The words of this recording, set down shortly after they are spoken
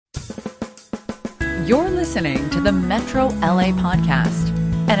You're listening to the Metro LA Podcast,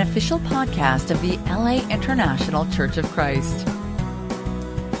 an official podcast of the LA International Church of Christ.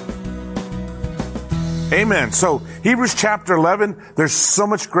 Amen. So Hebrews chapter 11, there's so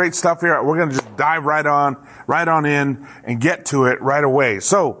much great stuff here. We're going to just dive right on in and get to it right away.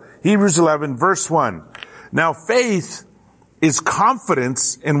 So Hebrews 11 verse 1. Now faith is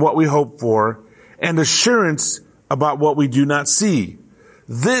confidence in what we hope for and assurance about what we do not see.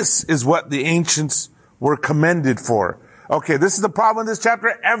 This is what the ancients were commended for. Okay, this is the problem in this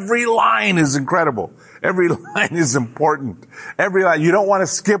chapter. Every line is incredible. Every line is important. Every line. You don't want to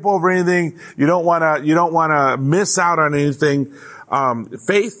skip over anything. You don't want to miss out on anything.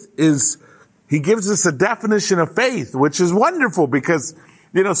 Faith is, he gives us a definition of faith, which is wonderful because,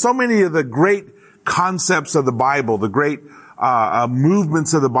 so many of the great concepts of the Bible, the great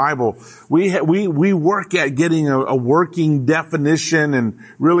movements of the Bible, we work at getting a working definition and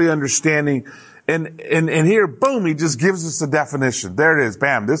really understanding. And here, boom, he just gives us a definition. There it is.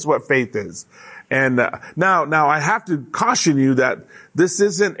 Bam. This is what faith is. And now I have to caution you that this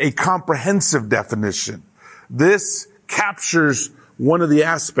isn't a comprehensive definition. This captures one of the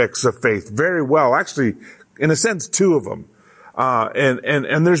aspects of faith very well. Actually, in a sense, two of them.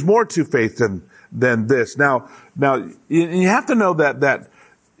 And there's more to faith than this. Now, you have to know that,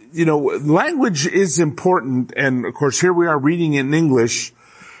 language is important. And of course, here we are reading in English.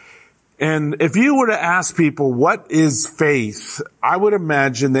 And if you were to ask people, what is faith? I would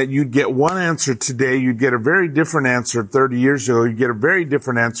imagine that you'd get one answer today. You'd get a very different answer 30 years ago. You'd get a very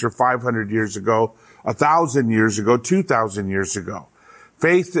different answer 500 years ago, 1,000 years ago, 2,000 years ago.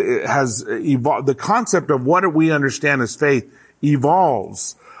 Faith has evolved. The concept of what we understand as faith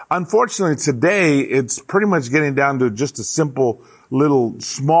evolves. Unfortunately, today, it's pretty much getting down to just a simple little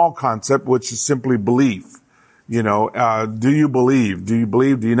small concept, which is simply belief. Do you believe? Do you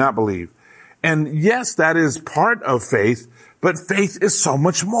believe? Do you not believe? And yes, that is part of faith, but faith is so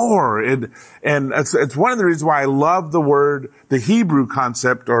much more. And it's one of the reasons why I love the Hebrew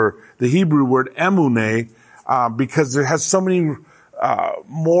concept or the Hebrew word emuneh, because it has so many,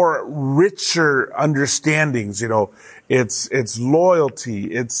 more richer understandings. It's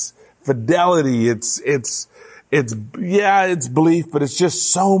loyalty, it's fidelity, it's belief, but it's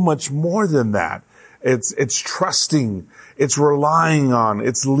just so much more than that. It's trusting, it's relying on,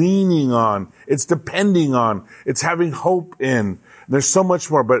 it's leaning on, it's depending on, it's having hope in. There's so much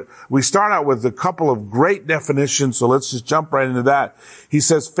more, but we start out with a couple of great definitions, so let's just jump right into that. He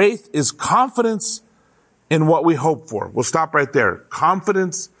says faith is confidence in what we hope for. We'll stop right there.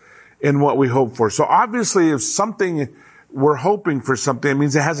 Confidence in what we hope for. So obviously if we're hoping for something, it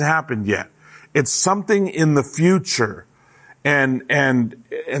means it hasn't happened yet. It's something in the future. And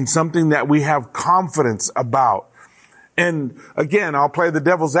something that we have confidence about. And again, I'll play the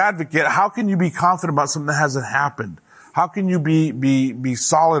devil's advocate. How can you be confident about something that hasn't happened? How can you be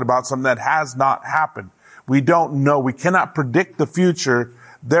solid about something that has not happened? We don't know. We cannot predict the future.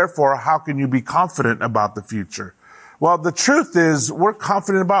 Therefore, how can you be confident about the future? Well, the truth is we're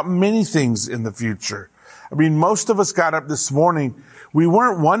confident about many things in the future. I mean, most of us got up this morning. We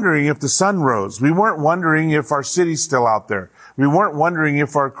weren't wondering if the sun rose. We weren't wondering if our city's still out there. We weren't wondering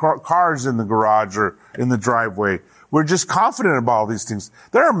if our car's in the garage or in the driveway. We're just confident about all these things.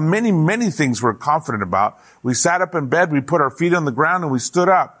 There are many, many things we're confident about. We sat up in bed, we put our feet on the ground, and we stood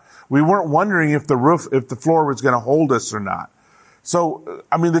up. We weren't wondering if the floor was going to hold us or not. So,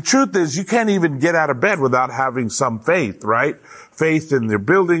 I mean, the truth is you can't even get out of bed without having some faith, right? Faith in your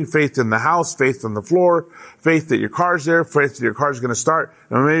building, faith in the house, faith on the floor, faith that your car's there, faith that your car's going to start.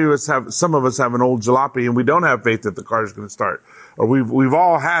 And maybe some of us have an old jalopy and we don't have faith that the car's going to start. Or we've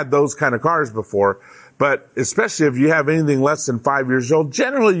all had those kind of cars before. But especially if you have anything less than 5 years old,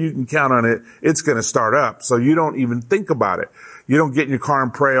 generally you can count on it. It's going to start up. So you don't even think about it. You don't get in your car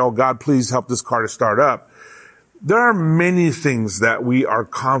and pray, oh God, please help this car to start up. There are many things that we are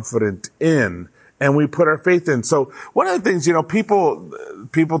confident in and we put our faith in. So one of the things,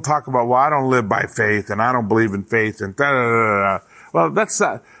 people talk about, well, I don't live by faith and I don't believe in faith and da-da-da-da-da. Well,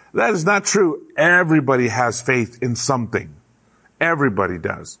 that is not true. Everybody has faith in something. Everybody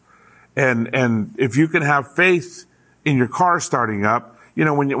does. And if you can have faith in your car starting up,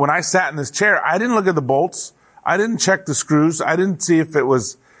 when I sat in this chair, I didn't look at the bolts. I didn't check the screws. I didn't see if it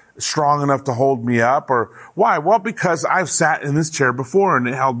was strong enough to hold me up or why? Well, because I've sat in this chair before and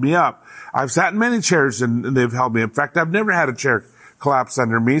it held me up. I've sat in many chairs and they've held me. In fact, I've never had a chair collapse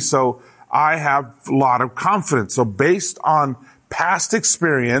under me. So I have a lot of confidence. So based on past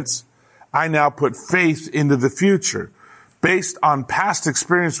experience, I now put faith into the future. Based on past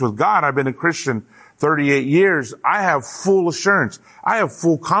experience with God, I've been a Christian 38 years. I have full assurance. I have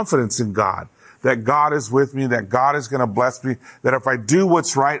full confidence in God that God is with me, that God is going to bless me, that if I do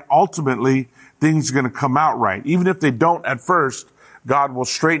what's right, ultimately things are going to come out right. Even if they don't at first, God will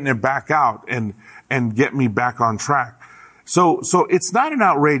straighten it back out and get me back on track. So it's not an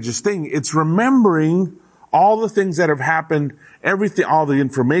outrageous thing. It's remembering all the things that have happened, everything, all the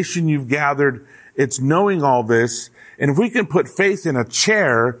information you've gathered. It's knowing all this. And if we can put faith in a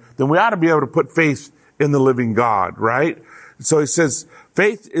chair, then we ought to be able to put faith in the living God, right? So he says,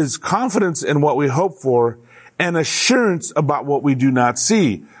 faith is confidence in what we hope for and assurance about what we do not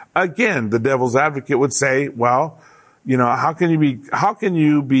see. Again, the devil's advocate would say, well, how can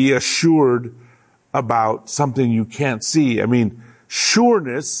you be assured about something you can't see? I mean,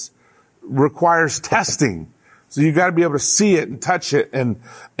 sureness requires testing. So you got to be able to see it and touch it and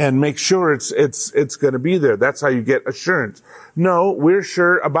make sure it's going to be there. That's how you get assurance. No, we're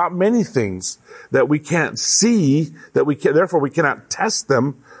sure about many things that we can't see, therefore we cannot test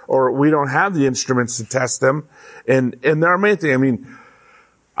them, or we don't have the instruments to test them. And there are many things. I mean,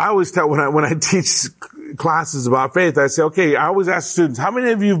 I always tell when I teach classes about faith, I say, okay, I always ask students, how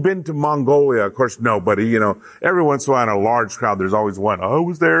many of you have been to Mongolia? Of course, nobody, every once in a while in a large crowd, there's always one. Oh, I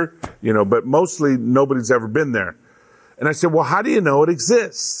was there, but mostly nobody's ever been there. And I said, well, how do you know it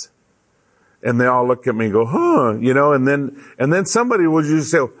exists? And they all look at me and go, and then somebody will just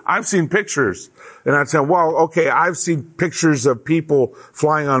say, I've seen pictures. And I'd say, well, okay, I've seen pictures of people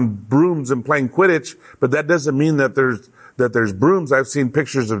flying on brooms and playing Quidditch, but that doesn't mean that there's brooms. I've seen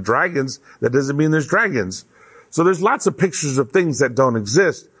pictures of dragons. That doesn't mean there's dragons. So there's lots of pictures of things that don't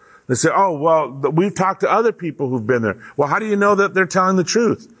exist. They say, oh, well, we've talked to other people who've been there. Well, how do you know that they're telling the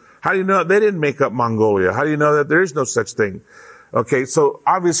truth? How do you know they didn't make up Mongolia? How do you know that there is no such thing? Okay, so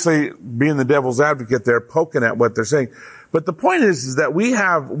obviously being the devil's advocate, they're poking at what they're saying. But the point is that we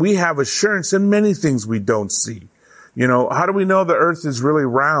have assurance in many things we don't see. How do we know the earth is really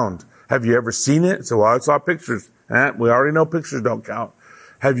round? Have you ever seen it? So, well, I saw pictures. We already know pictures don't count.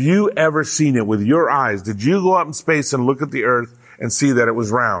 Have you ever seen it with your eyes? Did you go up in space and look at the earth and see that it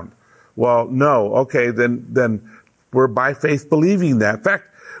was round? Well, no. Okay, then we're by faith believing that. In fact,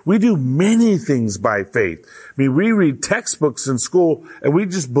 we do many things by faith. I mean, we read textbooks in school and we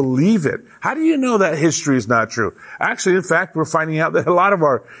just believe it. How do you know that history is not true? Actually, in fact, we're finding out that a lot of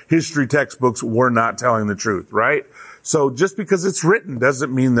our history textbooks were not telling the truth, right? So just because it's written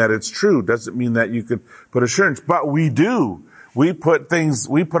doesn't mean that it's true, doesn't mean that you could put assurance, but we do. We put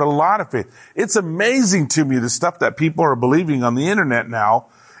a lot of faith. It's amazing to me the stuff that people are believing on the internet now,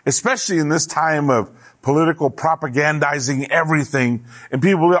 especially in this time of political propagandizing everything. And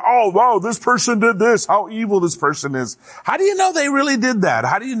people go, oh, wow, this person did this, how evil this person is. How do you know they really did that?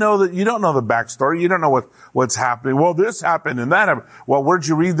 How do you know that you don't know the backstory? You don't know what's happening. Well, this happened and that happened. Well, where'd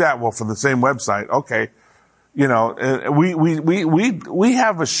you read that? Well, from the same website. Okay. We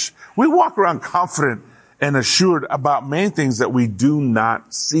walk around confident and assured about many things that we do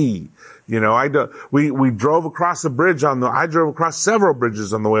not see. We drove across I drove across several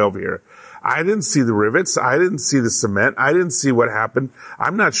bridges on the way over here. I didn't see the rivets. I didn't see the cement. I didn't see what happened.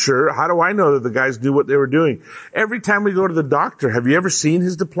 I'm not sure. How do I know that the guys knew what they were doing? Every time we go to the doctor, have you ever seen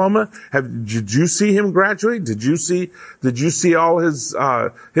his diploma? Did you see him graduate? Did you see all his,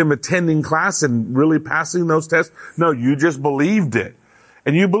 him attending class and really passing those tests? No, you just believed it.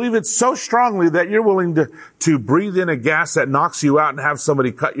 And you believe it so strongly that you're willing to breathe in a gas that knocks you out and have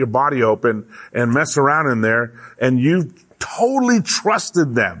somebody cut your body open and mess around in there. And you've totally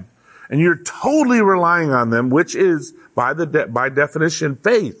trusted them. And you're totally relying on them, which is, by definition,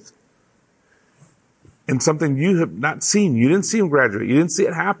 faith. In something you have not seen. You didn't see him graduate. You didn't see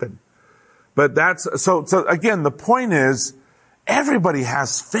it happen. But so again, the point is, everybody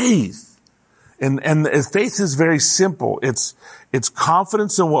has faith. And faith is very simple. It's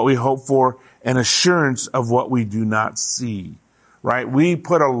confidence in what we hope for and assurance of what we do not see. Right? We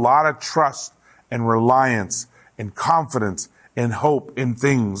put a lot of trust and reliance and confidence and hope in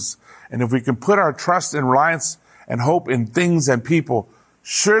things. And if we can put our trust and reliance and hope in things and people,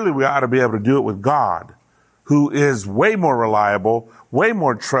 surely we ought to be able to do it with God, who is way more reliable, way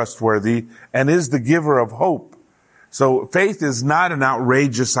more trustworthy, and is the giver of hope. So faith is not an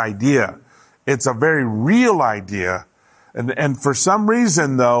outrageous idea. It's a very real idea. And for some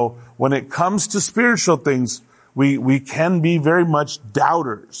reason, though, when it comes to spiritual things, we can be very much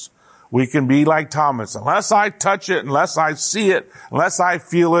doubters. We can be like Thomas. Unless I touch it, unless I see it, unless I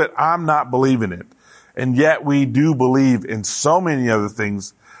feel it, I'm not believing it. And yet we do believe in so many other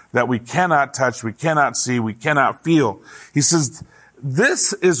things that we cannot touch, we cannot see, we cannot feel. He says,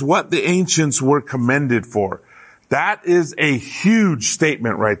 this is what the ancients were commended for. That is a huge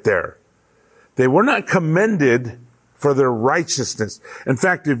statement right there. They were not commended for their righteousness. In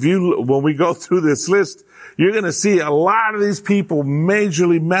fact, when we go through this list, you're going to see a lot of these people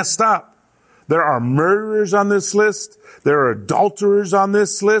majorly messed up. There are murderers on this list. There are adulterers on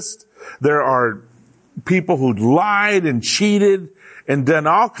this list. There are people who lied and cheated and done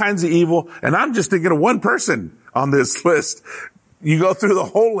all kinds of evil. And I'm just thinking of one person on this list. You go through the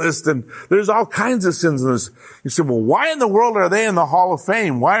whole list and there's all kinds of sins in this. You say, well, why in the world are they in the Hall of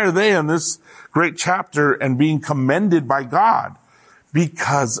Fame? Why are they in this great chapter and being commended by God?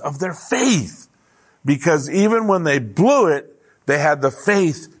 Because of their faith. Because even when they blew it, they had the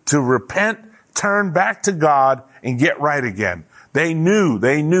faith to repent, turn back to God, and get right again. They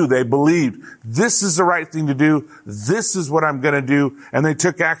believed, this is the right thing to do, this is what I'm going to do, and they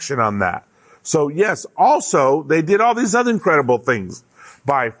took action on that. So yes, also, they did all these other incredible things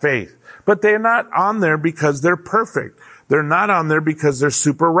by faith. But they're not on there because they're perfect. They're not on there because they're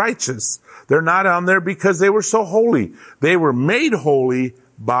super righteous. They're not on there because they were so holy. They were made holy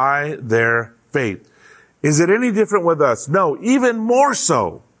by their faith. Is it any different with us? No, even more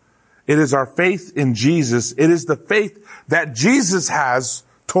so. It is our faith in Jesus. It is the faith that Jesus has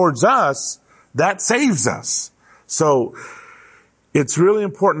towards us that saves us. So it's really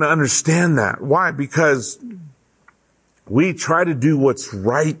important to understand that. Why? Because we try to do what's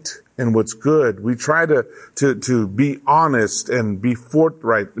right and what's good. We try to be honest and be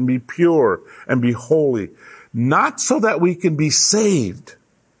forthright and be pure and be holy. Not so that we can be saved,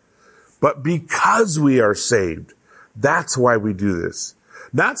 but because we are saved. That's why we do this.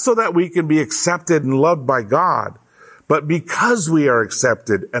 Not so that we can be accepted and loved by God, but because we are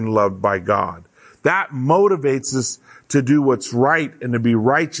accepted and loved by God. That motivates us to do what's right and to be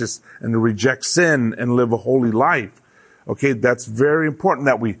righteous and to reject sin and live a holy life. Okay, that's very important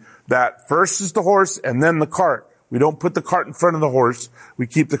that first is the horse and then the cart. We don't put the cart in front of the horse. We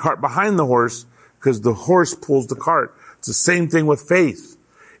keep the cart behind the horse because the horse pulls the cart. It's the same thing with faith.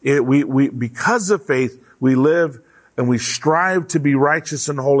 Because of faith, we live and we strive to be righteous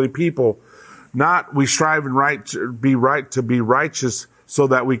and holy people. Not we strive to be righteous so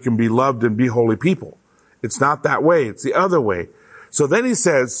that we can be loved and be holy people. It's not that way. It's the other way. So then he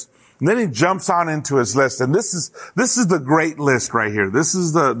says, and then he jumps on into his list. And this is the great list right here. This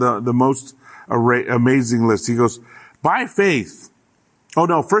is the most amazing list. He goes, by faith. Oh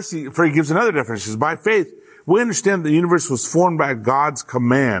no, first he gives another definition. He says, by faith, we understand the universe was formed by God's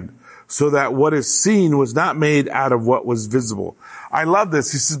command, so that what is seen was not made out of what was visible. I love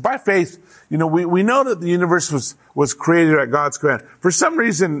this. He says, by faith, we know that the universe was created at God's command. For some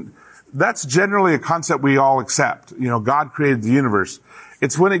reason, that's generally a concept we all accept. God created the universe.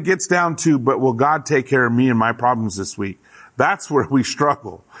 It's when it gets down to, but will God take care of me and my problems this week? That's where we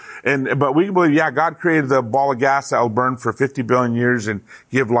struggle. But we believe, God created the ball of gas that will burn for 50 billion years and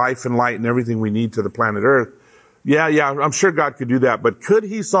give life and light and everything we need to the planet Earth. Yeah, I'm sure God could do that. But could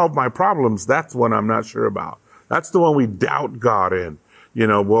he solve my problems? That's one I'm not sure about. That's the one we doubt God in.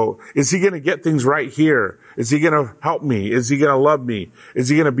 Well, is he going to get things right here? Is he going to help me? Is he going to love me? Is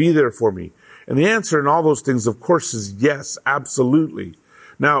he going to be there for me? And the answer in all those things, of course, is yes, absolutely.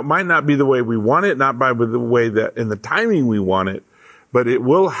 Now, it might not be the way we want it, not by the way that in the timing we want it, but it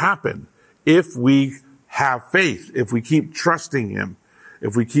will happen if we have faith, if we keep trusting him,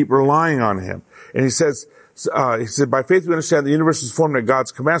 if we keep relying on him. And he said, by faith we understand the universe was formed at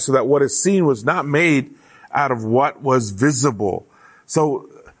God's command, so that what is seen was not made out of what was visible. So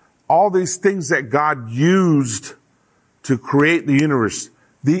all these things that God used to create the universe,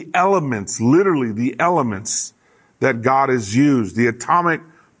 the elements, literally the elements that God has used, the atomic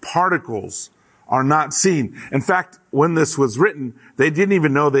particles, are not seen. In fact, when this was written, they didn't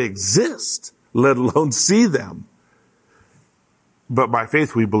even know they exist, let alone see them. But by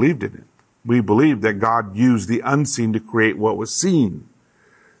faith we believed in it. We believed that God used the unseen to create what was seen.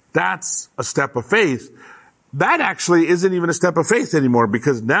 That's a step of faith. That actually isn't even a step of faith anymore,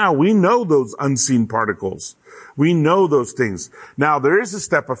 because now we know those unseen particles. We know those things. Now there is a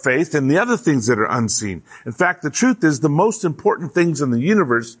step of faith in the other things that are unseen. In fact, the truth is the most important things in the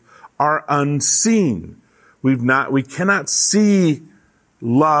universe are unseen. We cannot see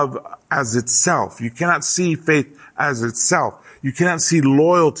love as itself. You cannot see faith as itself. You cannot see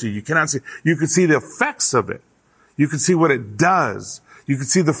loyalty. You can see the effects of it. You can see what it does. You can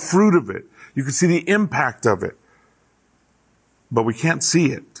see the fruit of it. You can see the impact of it. But we can't see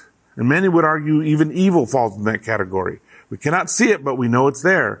it. And many would argue even evil falls in that category. We cannot see it, but we know it's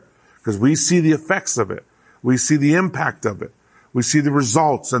there because we see the effects of it. We see the impact of it. We see the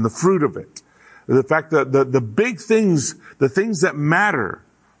results and the fruit of it. The fact that the big things, the things that matter,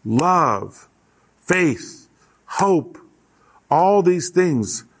 love, faith, hope, all these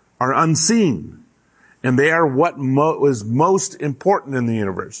things are unseen. And they are what is most important in the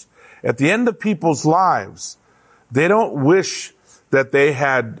universe. At the end of people's lives, they don't wish that they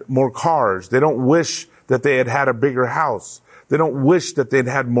had more cars. They don't wish that they had had a bigger house. They don't wish that they'd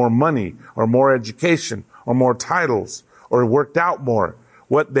had more money or more education or more titles or worked out more.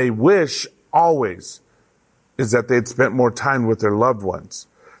 What they wish always is that they'd spent more time with their loved ones,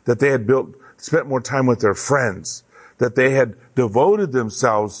 that they had spent more time with their friends, that they had devoted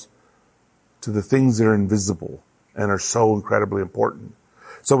themselves to the things that are invisible and are so incredibly important.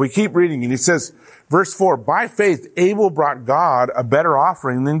 So we keep reading, and he says, verse 4, by faith Abel brought God a better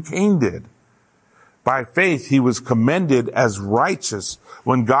offering than Cain did. By faith he was commended as righteous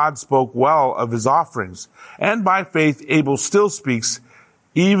when God spoke well of his offerings. And by faith Abel still speaks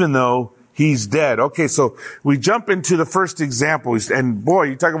even though he's dead. Okay, so we jump into the first example. And boy,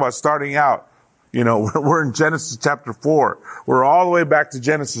 you talk about starting out. You know, we're in Genesis chapter 4. We're all the way back to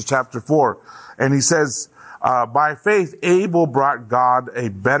Genesis chapter 4. And he says, by faith, Abel brought God a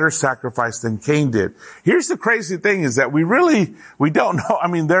better sacrifice than Cain did. Here's the crazy thing is that we don't know. I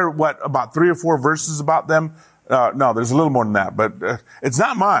mean, there are about 3 or 4 verses about them? No, there's a little more than that, but it's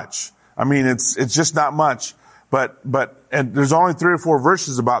not much. I mean, it's just not much. And there's only 3 or 4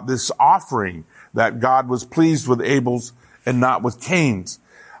 verses about this offering that God was pleased with Abel's and not with Cain's.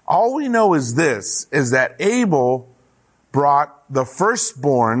 All we know is this, is that Abel brought the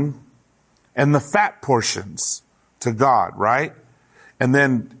firstborn and the fat portions to God, right? And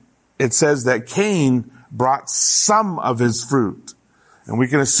then it says that Cain brought some of his fruit. And we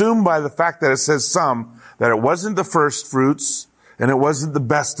can assume by the fact that it says some, that it wasn't the first fruits and it wasn't the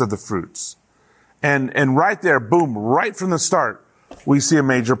best of the fruits. And right there, boom, right from the start, we see a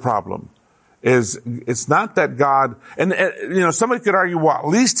major problem. It's not that God, and somebody could argue, well, at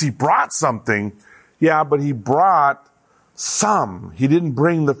least he brought something. Yeah, but he brought some. He didn't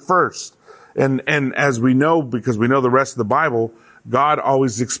bring the first. And as we know, because we know the rest of the Bible, God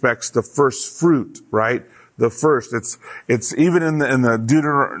always expects the first fruit, right? The first. It's even in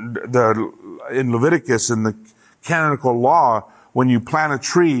Leviticus, in the canonical law, when you plant a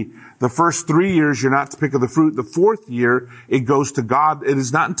tree, the first 3 years you're not to pick of the fruit. The 4th year it goes to God. It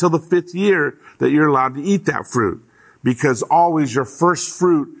is not until the 5th year that you're allowed to eat that fruit, because always your first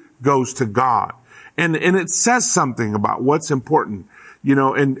fruit goes to God. And it says something about what's important,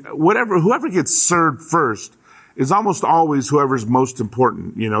 and whoever gets served first is almost always whoever's most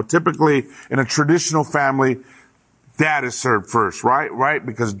important. Typically in a traditional family, dad is served first, right?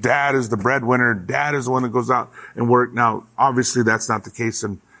 Because dad is the breadwinner. Dad is the one that goes out and work. Now, obviously that's not the case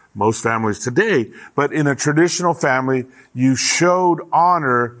in most families today, but in a traditional family, you showed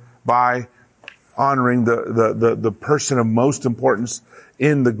honor by honoring the person of most importance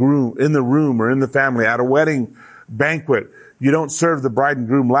in the room or in the family. At a wedding banquet, you don't serve the bride and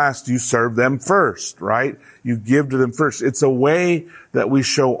groom last, you serve them first, right? You give to them first. It's a way that we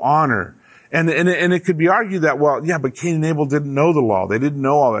show honor. And it could be argued that, well, yeah, but Cain and Abel didn't know the law. They didn't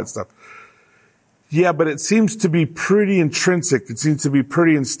know all that stuff. Yeah, but it seems to be pretty intrinsic. It seems to be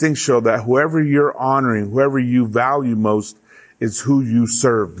pretty instinctual that whoever you're honoring, whoever you value most, is who you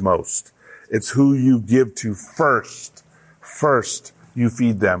serve most. It's who you give to first. First, you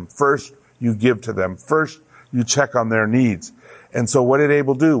feed them. First, you give to them. First, you check on their needs. And so what did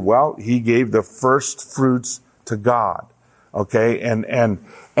Abel do? Well, he gave the first fruits to God. Okay, and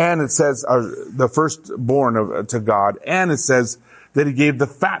it says the firstborn to God, and it says that he gave the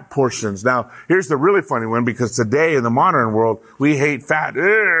fat portions. Now, here's the really funny one, because today in the modern world, we hate fat.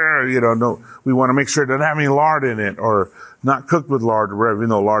 No, we want to make sure it doesn't have any lard in it, or not cooked with lard, or whatever, even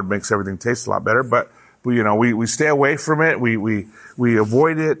though lard makes everything taste a lot better. But we stay away from it. We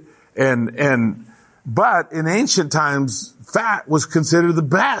avoid it. But in ancient times, fat was considered the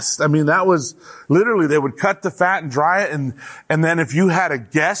best. I mean, that was literally, they would cut the fat and dry it. And then if you had a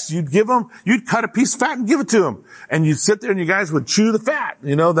guest, you'd cut a piece of fat and give it to them. And you'd sit there and you guys would chew the fat.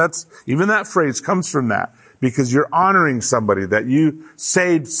 Even that phrase comes from that, because you're honoring somebody, that you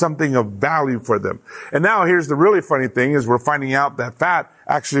saved something of value for them. And now here's the really funny thing, is we're finding out that fat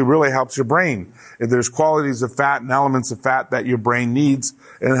actually really helps your brain. There's qualities of fat and elements of fat that your brain needs,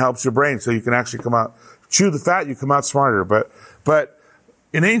 and it helps your brain. So you can actually chew the fat, you come out smarter. But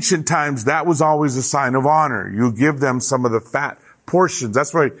in ancient times, that was always a sign of honor. You give them some of the fat portions.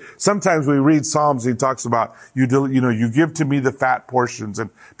 That's why sometimes we read Psalms and he talks about, you give to me the fat portions, and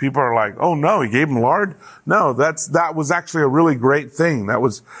people are like, oh no, he gave them lard? No, that was actually a really great thing.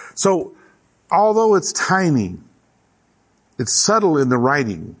 So although it's tiny, it's subtle in the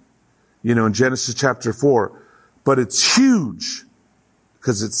writing, in Genesis chapter 4, but it's huge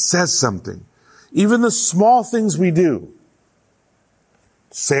because it says something. Even the small things we do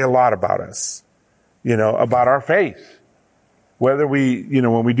say a lot about us. about our faith. Whether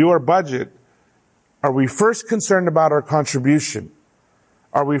when we do our budget, are we first concerned about our contribution?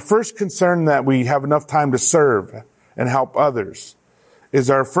 Are we first concerned that we have enough time to serve and help others? Is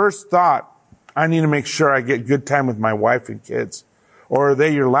our first thought, I need to make sure I get good time with my wife and kids? Or are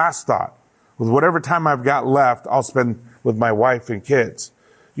they your last thought? With whatever time I've got left, I'll spend with my wife and kids.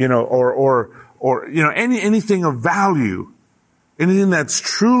 Anything of value, anything that's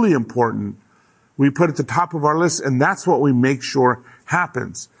truly important, we put at the top of our list, and that's what we make sure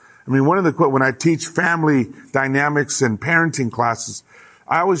happens. I mean, when I teach family dynamics and parenting classes,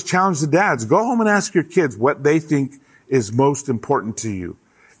 I always challenge the dads, go home and ask your kids what they think is most important to you.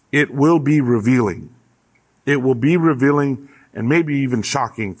 It will be revealing. It will be revealing and maybe even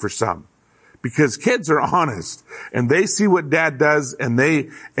shocking for some. Because kids are honest and they see what dad does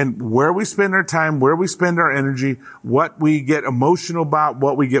and where we spend our time, where we spend our energy, what we get emotional about,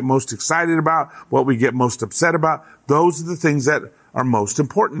 what we get most excited about, what we get most upset about. Those are the things that are most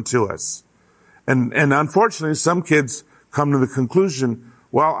important to us. And unfortunately, some kids come to the conclusion,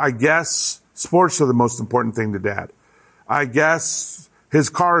 well, I guess sports are the most important thing to dad. I guess his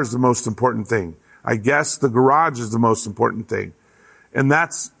car is the most important thing. I guess the garage is the most important thing. And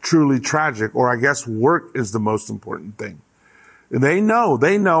that's truly tragic. Or I guess work is the most important thing. They know.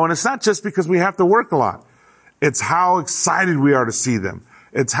 And it's not just because we have to work a lot. It's how excited we are to see them.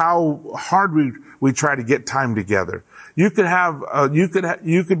 It's how hard we try to get time together. You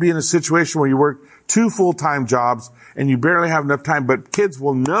could be in a situation where you work 2 full-time jobs and you barely have enough time, but kids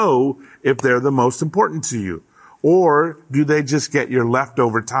will know if they're the most important to you. Or do they just get your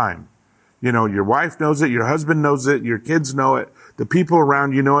leftover time? Your wife knows it, your husband knows it, your kids know it, the people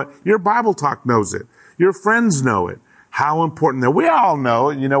around you know it, your Bible talk knows it, your friends know it. How important that we all know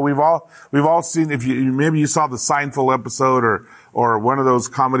it. We've all seen, maybe you saw the Seinfeld episode or one of those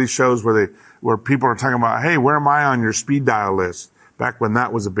comedy shows where people are talking about, hey, where am I on your speed dial list? Back when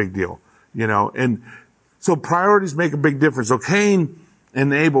that was a big deal, and so priorities make a big difference. So Cain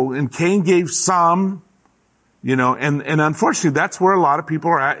and Abel, and Cain gave some, and unfortunately that's where a lot of people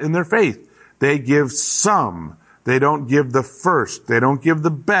are at in their faith. They give some. They don't give the first. They don't give the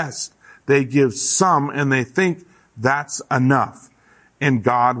best. They give some and they think that's enough. And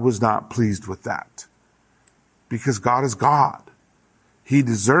God was not pleased with that. Because God is God. He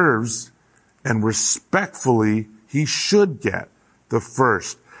deserves and respectfully he should get the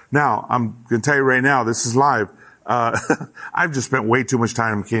first. Now, I'm going to tell you right now, this is live. I've just spent way too much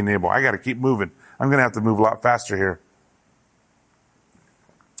time in Cain and Abel. I got to keep moving. I'm going to have to move a lot faster here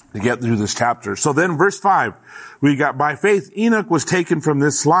to get through this chapter. So then verse 5, we got, by faith Enoch was taken from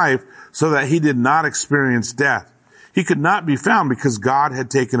this life so that he did not experience death. He could not be found because God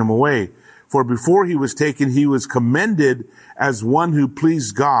had taken him away. For before he was taken, he was commended as one who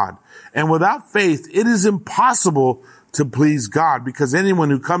pleased God. And without faith, it is impossible to please God, because anyone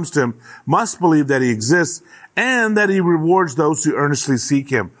who comes to him must believe that he exists and that he rewards those who earnestly seek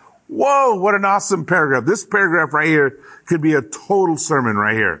him. Whoa, what an awesome paragraph. This paragraph right here could be a total sermon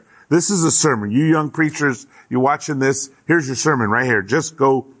right here. This is a sermon. You young preachers, you watching this, here's your sermon right here. Just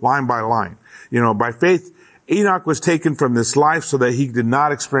go line by line. By faith, Enoch was taken from this life so that he did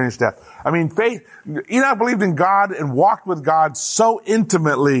not experience death. I mean, faith, Enoch believed in God and walked with God so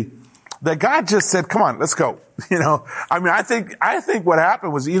intimately that God just said, come on, let's go. I think what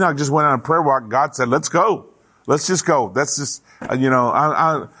happened was Enoch just went on a prayer walk. God said, let's go. Let's just go. That's just,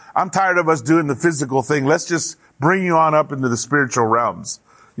 I'm tired of us doing the physical thing. Let's just bring you on up into the spiritual realms.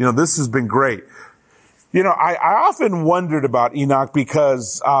 This has been great. I often wondered about Enoch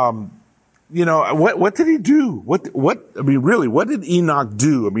because, what did he do? What did Enoch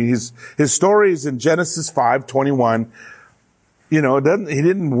do? I mean, his story is in Genesis 5:21. He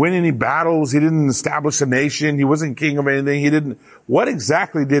didn't win any battles. He didn't establish a nation. He wasn't king of anything. What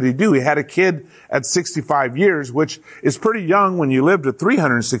exactly did he do? He had a kid at 65 years, which is pretty young when you live to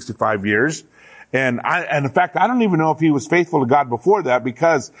 365 years. And in fact, I don't even know if he was faithful to God before that,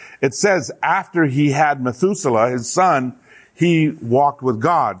 because it says after he had Methuselah, his son, he walked with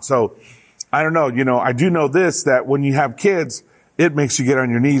God. So I don't know. I do know this, that when you have kids, it makes you get on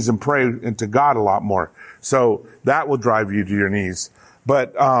your knees and pray into God a lot more. So that will drive you to your knees.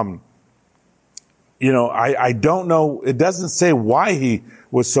 But, I don't know. It doesn't say why he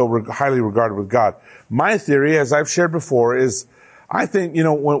was so highly regarded with God. My theory, as I've shared before, is I think,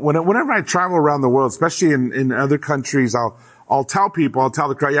 whenever I travel around the world, especially in other countries, I'll tell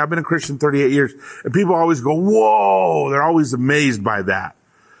the crowd, I've been a Christian 38 years. And people always go, whoa, they're always amazed by that.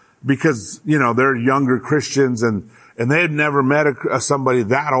 Because, they're younger Christians and they had never met somebody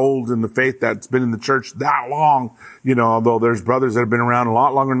that old in the faith that's been in the church that long, although there's brothers that have been around a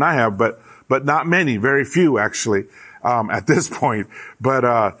lot longer than I have. But but not many, very few actually, at this point.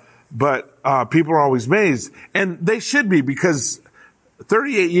 But people are always amazed, and they should be, because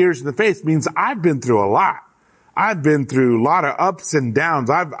 38 years in the faith means I've been through a lot. I've been through a lot of ups and downs.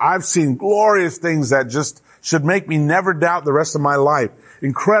 I've seen glorious things that just should make me never doubt the rest of my life.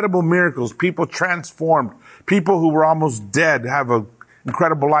 Incredible miracles, people transformed, people who were almost dead have a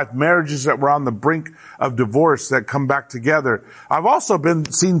incredible life, marriages that were on the brink of divorce that come back together. I've also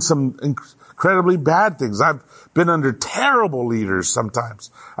seen some incredibly bad things. I've been under terrible leaders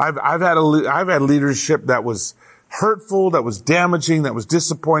sometimes. I've had leadership that was hurtful, that was damaging, that was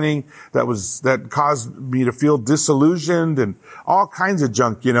disappointing, that caused me to feel disillusioned and all kinds of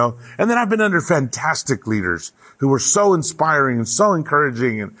junk, And then I've been under fantastic leaders who were so inspiring and so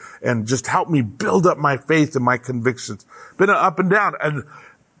encouraging and just helped me build up my faith and my convictions. Been up and down and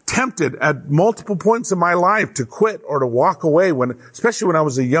tempted at multiple points in my life to quit or to walk away especially when I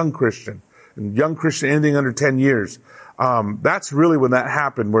was a young Christian, anything under 10 years. That's really when that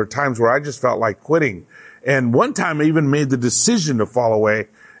happened, were times where I just felt like quitting. And one time I even made the decision to fall away,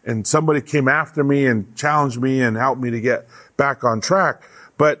 and somebody came after me and challenged me and helped me to get back on track.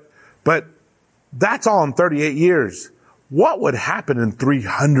 But that's all in 38 years. What would happen in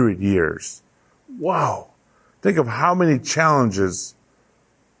 300 years? Whoa. Think of how many challenges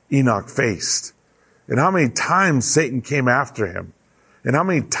Enoch faced, and how many times Satan came after him, and how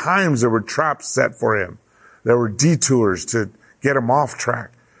many times there were traps set for him. There were detours to get him off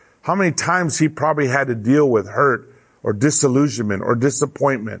track. How many times he probably had to deal with hurt or disillusionment or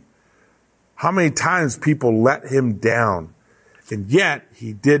disappointment. How many times people let him down. And yet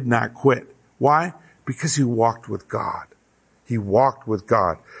he did not quit. Why? Because he walked with God. He walked with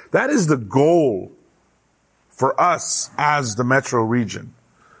God. That is the goal for us as the metro region.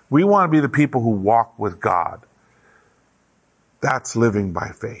 We want to be the people who walk with God. That's living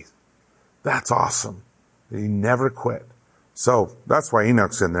by faith. That's awesome. He never quit. So that's why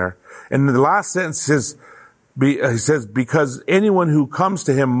Enoch's in there. And the last sentence is, he says, because anyone who comes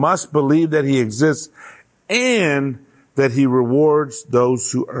to him must believe that he exists and that he rewards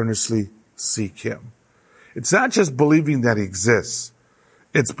those who earnestly seek him. It's not just believing that he exists.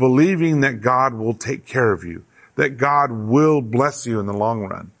 It's believing that God will take care of you, that God will bless you in the long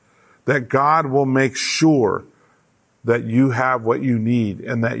run, that God will make sure that you have what you need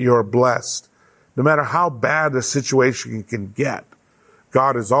and that you're blessed. No matter how bad the situation can get,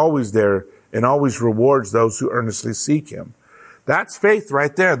 God is always there and always rewards those who earnestly seek him. That's faith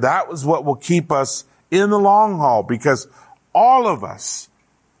right there. That was what will keep us in the long haul, because all of us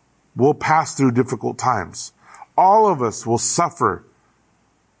will pass through difficult times. All of us will suffer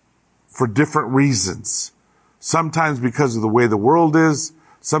for different reasons. Sometimes because of the way the world is,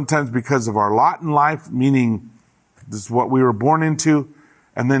 sometimes because of our lot in life, meaning this is what we were born into,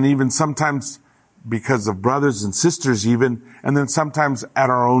 and then even sometimes because of brothers and sisters even, and then sometimes at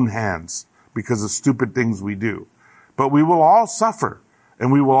our own hands because of stupid things we do. But we will all suffer,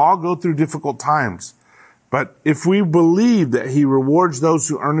 and we will all go through difficult times. But if we believe that he rewards those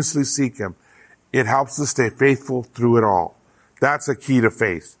who earnestly seek him, it helps us stay faithful through it all. That's a key to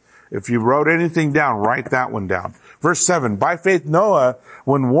faith. If you wrote anything down, write that one down. Verse 7, by faith Noah,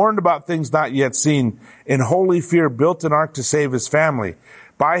 when warned about things not yet seen, in holy fear built an ark to save his family.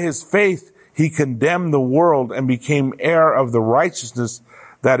 By his faith he condemned the world and became heir of the righteousness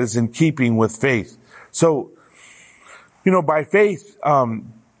that is in keeping with faith. So, by faith,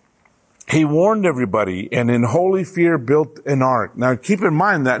 he warned everybody, and in holy fear built an ark. Now keep in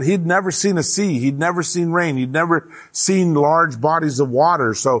mind that he'd never seen a sea, he'd never seen rain, he'd never seen large bodies of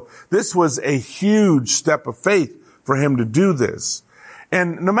water. So this was a huge step of faith for him to do this.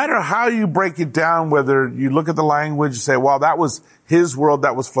 And no matter how you break it down, whether you look at the language and say, well, that was his world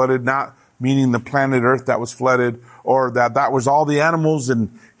that was flooded, not meaning the planet Earth that was flooded, or that was all the animals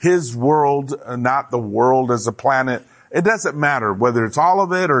in his world, not the world as a planet. It doesn't matter whether it's all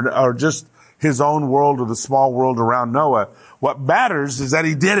of it or just his own world or the small world around Noah. What matters is that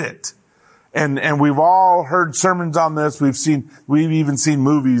he did it. And we've all heard sermons on this. We've even seen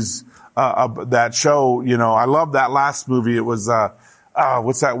movies, that show, I love that last movie. It was,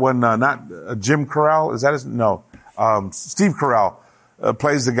 what's that one? Not Jim Carell. Is that his? No. Steve Carell,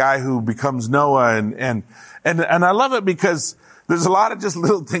 plays the guy who becomes Noah. And I love it because there's a lot of just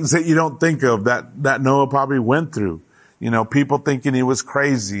little things that you don't think of that Noah probably went through. People thinking he was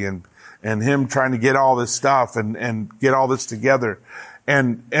crazy and him trying to get all this stuff and get all this together.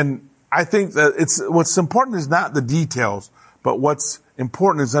 And I think that what's important is not the details, but what's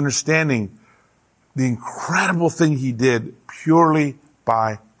important is understanding the incredible thing he did purely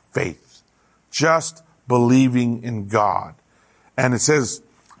by faith. Just believing in God. And it says,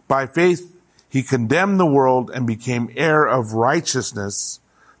 by faith, He condemned the world and became heir of righteousness,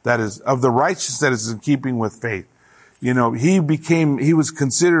 that is, of the righteousness that is in keeping with faith. He was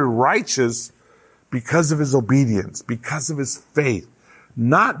considered righteous because of his obedience, because of his faith,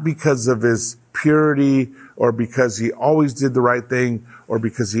 not because of his purity or because he always did the right thing or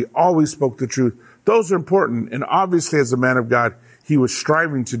because he always spoke the truth. Those are important. And obviously, as a man of God, he was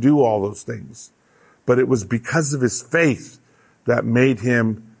striving to do all those things. But it was because of his faith that made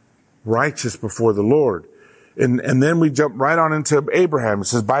him righteous before the Lord. And then we jump right on into Abraham. It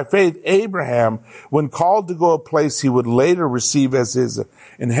says, by faith, Abraham, when called to go a place he would later receive as his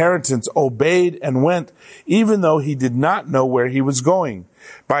inheritance, obeyed and went, even though he did not know where he was going.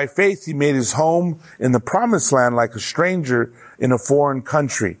 By faith, he made his home in the promised land like a stranger in a foreign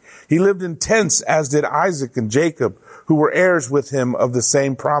country. He lived in tents, as did Isaac and Jacob, who were heirs with him of the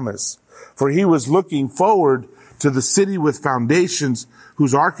same promise. For he was looking forward to the city with foundations,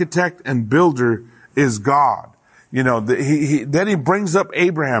 whose architect and builder is God. Then he brings up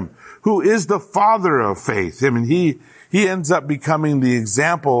Abraham, who is the father of faith. I mean, he ends up becoming the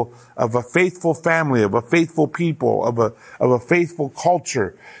example of a faithful family, of a faithful people, of a faithful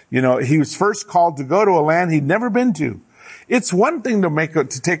culture. He was first called to go to a land he'd never been to. It's one thing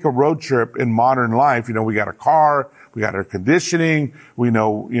to take a road trip in modern life. We got a car, we got air conditioning, we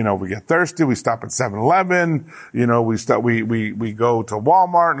get thirsty, we stop at 7-Eleven, we go to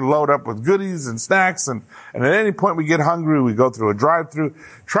Walmart and load up with goodies and snacks, and at any point we get hungry, we go through a drive-through.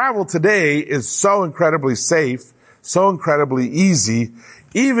 Travel today is so incredibly safe, so incredibly easy.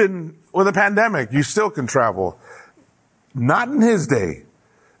 Even with a pandemic, you still can travel. Not in his day.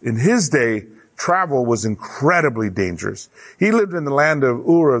 In his day, travel was incredibly dangerous. He lived in the land of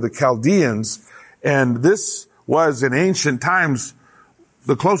Ur of the Chaldeans, and this was in ancient times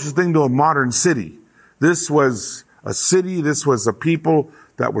the closest thing to a modern city. This was a city, this was a people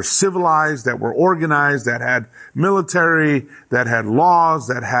that were civilized, that were organized, that had military, that had laws,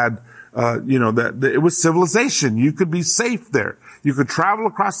 that had, it was civilization. You could be safe there. You could travel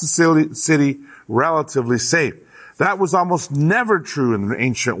across the city relatively safe. That was almost never true in the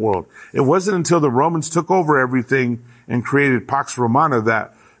ancient world. It wasn't until the Romans took over everything and created Pax Romana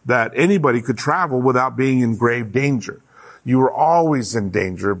that anybody could travel without being in grave danger. You were always in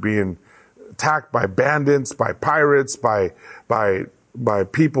danger of being attacked by bandits, by pirates, by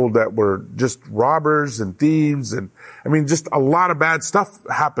people that were just robbers and thieves. And just a lot of bad stuff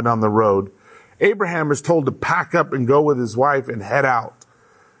happened on the road. Abraham is told to pack up and go with his wife and head out.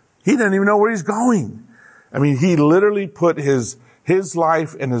 He didn't even know where he's going. He literally put his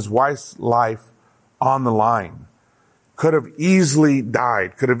life and his wife's life on the line. Could have easily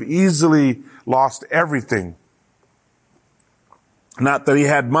died, could have easily lost everything. Not that he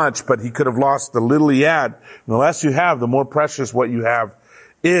had much, but he could have lost the little he had. And the less you have, the more precious what you have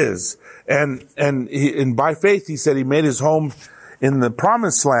is. And by faith, he said he made his home in the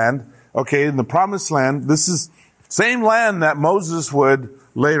promised land. Okay, in the promised land, this is same land that Moses would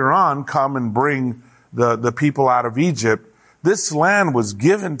later on come and bring the people out of Egypt. This land was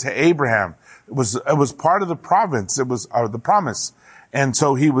given to Abraham. It was part of the province. It was the promise. And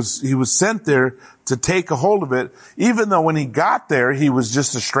so he was sent there to take a hold of it. Even though when he got there, he was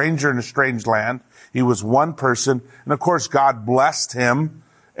just a stranger in a strange land. He was one person. And of course, God blessed him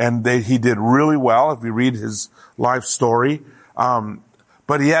and he did really well if you read his life story.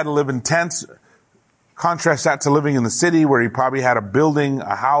 But he had to live in tents. Contrast that to living in the city where he probably had a building,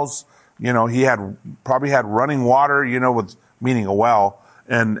 a house. He probably had running water, with meaning a well.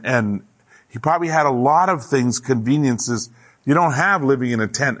 And he probably had a lot of things, conveniences you don't have living in a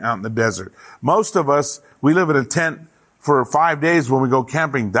tent out in the desert. Most of us, we live in a tent for 5 days when we go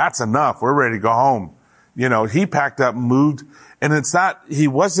camping. That's enough. We're ready to go home. He packed up and moved. And he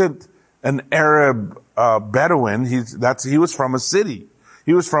wasn't an Arab Bedouin. He was from a city.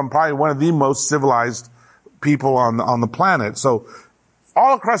 He was from probably one of the most civilized people on the planet. So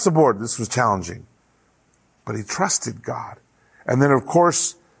all across the board, this was challenging. But he trusted God. And then, of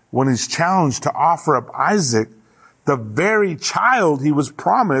course, when he's challenged to offer up Isaac, the very child he was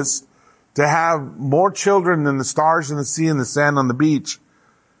promised to have more children than the stars in the sea and the sand on the beach,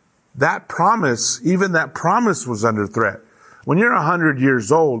 even that promise was under threat. When you're 100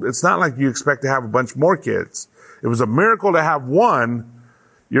 years old, it's not like you expect to have a bunch more kids. It was a miracle to have one.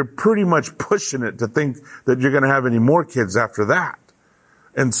 You're pretty much pushing it to think that you're going to have any more kids after that.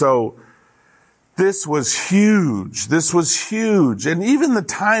 And so this was huge. This was huge. And even the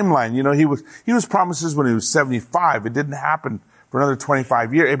timeline, he was promises when he was 75. It didn't happen for another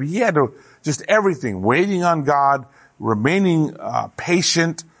 25 years. He had to just everything, waiting on God, remaining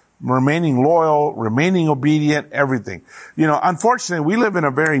patient, remaining loyal, remaining obedient, everything. You know, unfortunately, we live in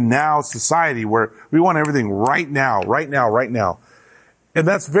a very now society where we want everything right now, right now, right now. And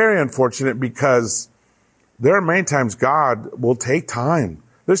that's very unfortunate because there are many times God will take time.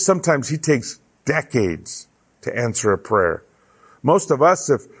 There's sometimes he takes decades to answer a prayer. Most of us,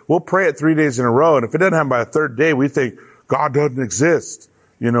 if we'll pray it 3 days in a row, and if it doesn't happen by a third day, we think God doesn't exist,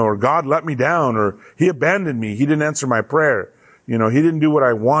 you know, or God let me down, or he abandoned me. He didn't answer my prayer. You know, he didn't do what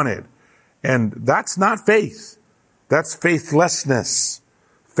I wanted. And that's not faith. That's faithlessness.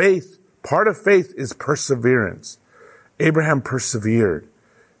 Faith, part of faith is perseverance. Abraham persevered,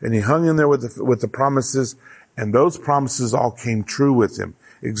 and he hung in there with the promises, and those promises all came true with him,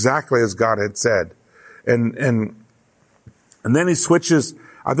 exactly as God had said. And then he switches.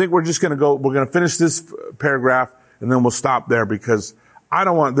 I think we're going to finish this paragraph, and then we'll stop there because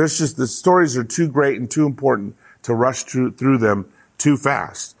the stories are too great and too important to rush through them too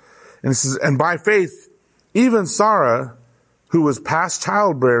fast. And it says, and by faith, even Sarah, who was past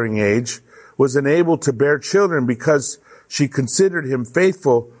childbearing age, was enabled to bear children because she considered him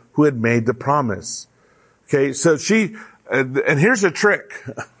faithful who had made the promise. Okay, so and here's a trick.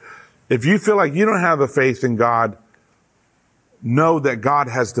 If you feel like you don't have the faith in God, know that God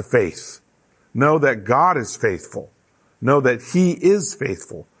has the faith. Know that God is faithful. Know that he is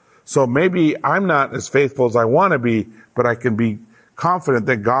faithful. So maybe I'm not as faithful as I want to be, but I can be confident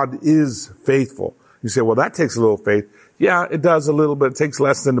that God is faithful. You say, well, that takes a little faith. Yeah, it does a little bit. It takes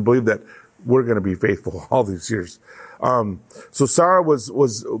less than to believe that we're going to be faithful all these years. So Sarah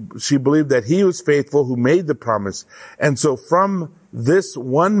she believed that he was faithful who made the promise. And so from this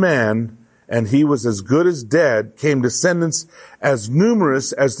one man, and he was as good as dead, came descendants as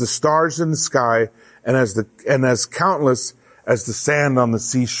numerous as the stars in the sky and as countless as the sand on the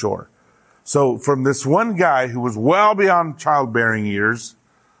seashore. So from this one guy who was well beyond childbearing years,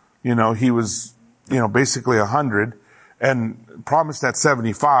 you know, he was, you know, basically 100 and promised at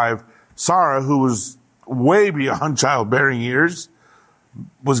 75. Sarah, who was way beyond childbearing years,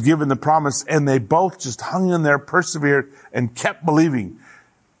 was given the promise, and they both just hung in there, persevered, and kept believing.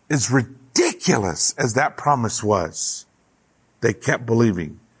 As ridiculous as that promise was, they kept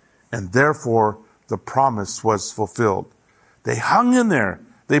believing, and therefore the promise was fulfilled. They hung in there.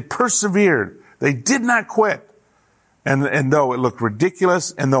 They persevered. They did not quit. And though it looked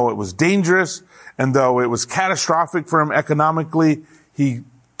ridiculous, and though it was dangerous, and though it was catastrophic for him economically, he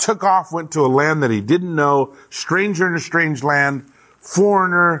took off, went to a land that he didn't know, stranger in a strange land,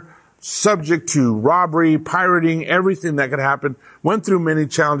 foreigner, subject to robbery, pirating, everything that could happen, went through many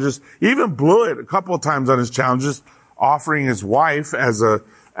challenges, even blew it a couple of times on his challenges, offering his wife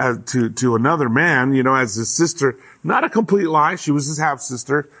to another man, you know, as his sister. Not a complete lie. She was his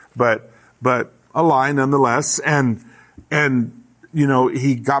half-sister, but a lie nonetheless. And, you know,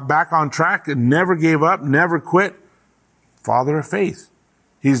 he got back on track and never gave up, never quit. Father of faith.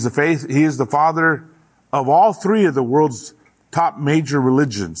 He is the father of all three of the world's top major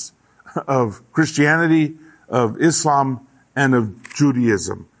religions, of Christianity, of Islam, and of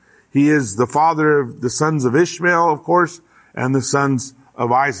Judaism. He is the father of the sons of Ishmael, of course, and the sons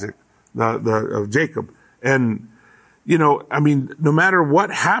of Isaac, of Jacob. And, you know, I mean, no matter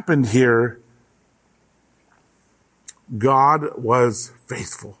what happened here, God was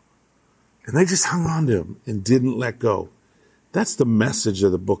faithful. And they just hung on to him and didn't let go. That's the message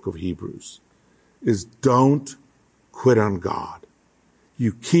of the book of Hebrews, is don't quit on God.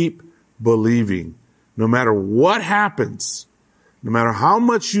 You keep believing no matter what happens, no matter how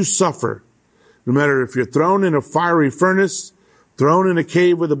much you suffer, no matter if you're thrown in a fiery furnace, thrown in a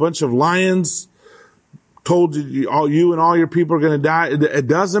cave with a bunch of lions, told you and all your people are going to die. It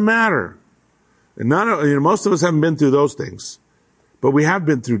doesn't matter. And most of us haven't been through those things, but we have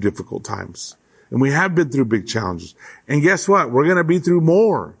been through difficult times. And we have been through big challenges. And guess what? We're going to be through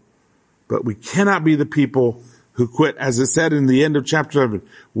more. But we cannot be the people who quit. As it said in the end of chapter 11,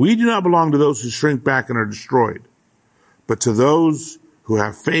 we do not belong to those who shrink back and are destroyed, but to those who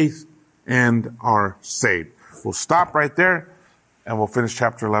have faith and are saved. We'll stop right there, and we'll finish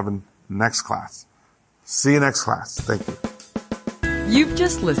chapter 11 next class. See you next class. Thank you. You've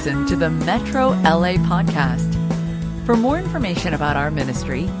just listened to the Metro LA podcast. For more information about our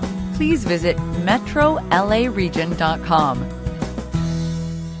ministry, please visit metrolaregion.com